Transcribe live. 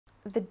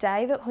The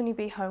day that Honey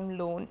Bee Home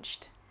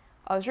launched,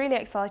 I was really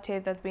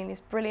excited. There'd been this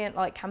brilliant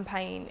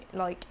campaign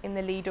in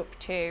the lead up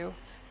to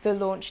the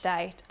launch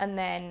date, and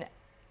then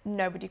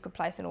nobody could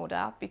place an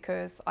order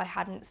because I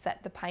hadn't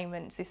set the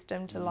payment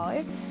system to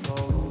live.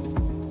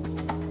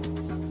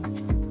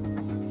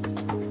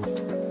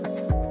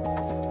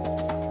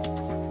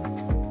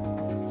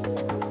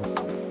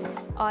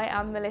 I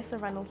am Melissa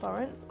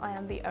Reynolds-Lawrence. I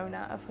am the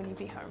owner of Honey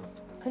Bee Home.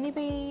 Honey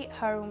Bee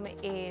Home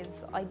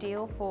is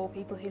ideal for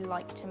people who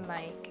like to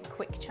make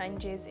quick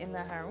changes in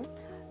their home.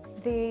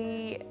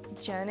 The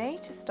journey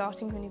to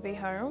starting Honey Bee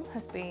Home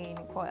has been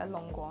quite a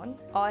long one.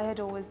 I had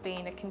always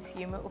been a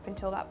consumer up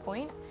until that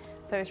point,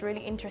 so it's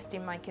really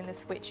interesting making the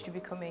switch to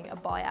becoming a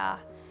buyer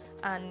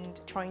and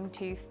trying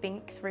to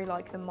think through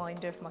the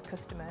mind of my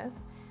customers.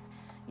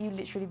 You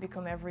literally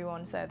become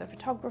everyone, so the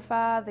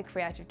photographer, the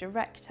creative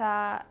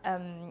director,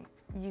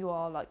 you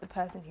are the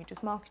person who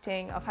does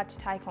marketing. I've had to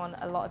take on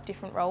a lot of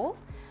different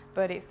roles,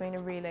 but it's been a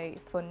really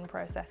fun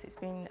process. It's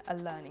been a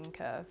learning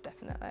curve,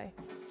 definitely.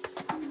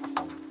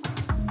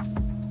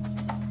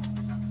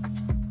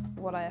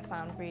 What I have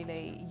found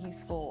really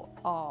useful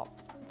are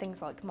things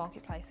like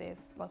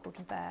marketplaces, like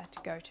Autumn Fair, to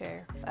go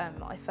to.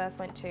 I first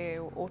went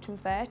to Autumn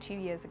Fair 2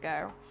 years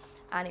ago,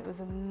 and it was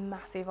a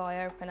massive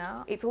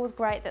eye-opener. It's always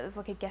great that there's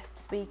a guest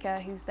speaker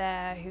who's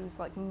there, who's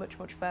much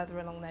further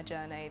along their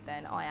journey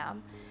than I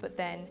am. But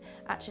then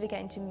actually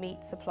getting to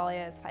meet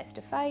suppliers face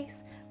to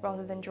face,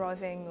 rather than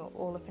driving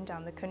all up and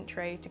down the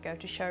country to go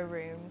to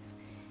showrooms,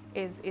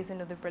 is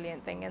another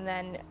brilliant thing. And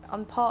then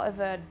I'm part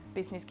of a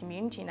business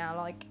community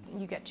now.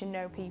 You get to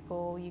know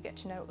people, you get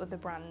to know other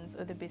brands,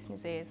 other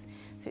businesses.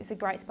 So it's a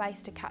great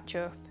space to catch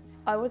up.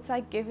 I would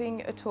say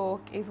giving a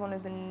talk is one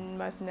of the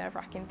most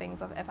nerve-wracking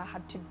things I've ever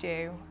had to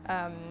do.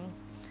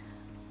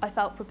 I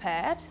felt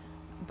prepared,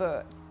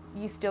 but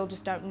you still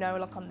just don't know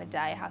on the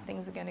day how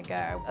things are going to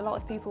go. A lot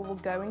of people will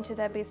go into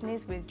their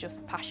business with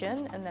just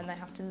passion, and then they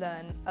have to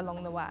learn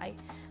along the way.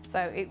 So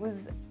it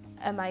was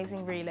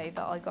amazing really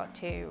that I got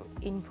to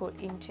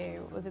input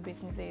into other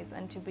businesses,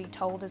 and to be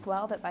told as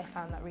well that they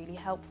found that really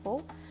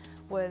helpful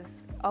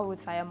was, I would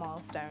say, a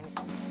milestone.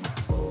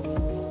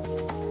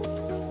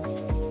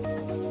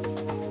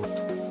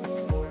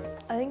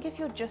 I think if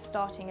you're just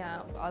starting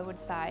out, I would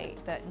say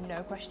that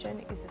no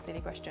question is a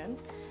silly question.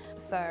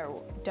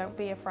 So don't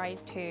be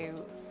afraid to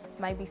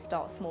maybe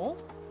start small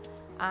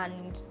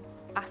and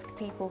ask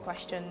people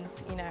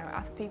questions,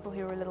 ask people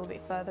who are a little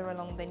bit further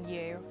along than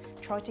you.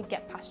 Try to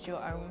get past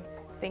your own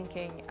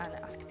thinking and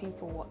ask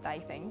people what they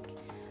think.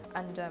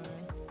 And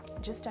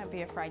just don't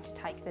be afraid to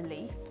take the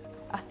leap.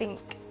 I think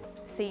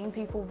seeing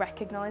people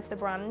recognise the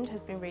brand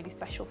has been really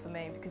special for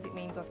me, because it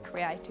means I've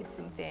created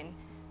something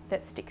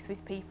that sticks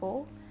with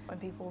people. When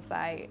people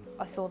say,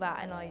 I saw that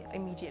and I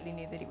immediately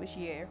knew that it was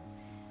you.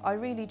 I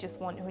really just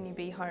want Honey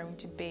Bee Home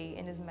to be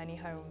in as many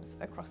homes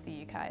across the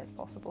UK as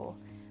possible,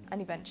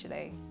 and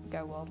eventually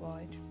go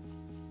worldwide.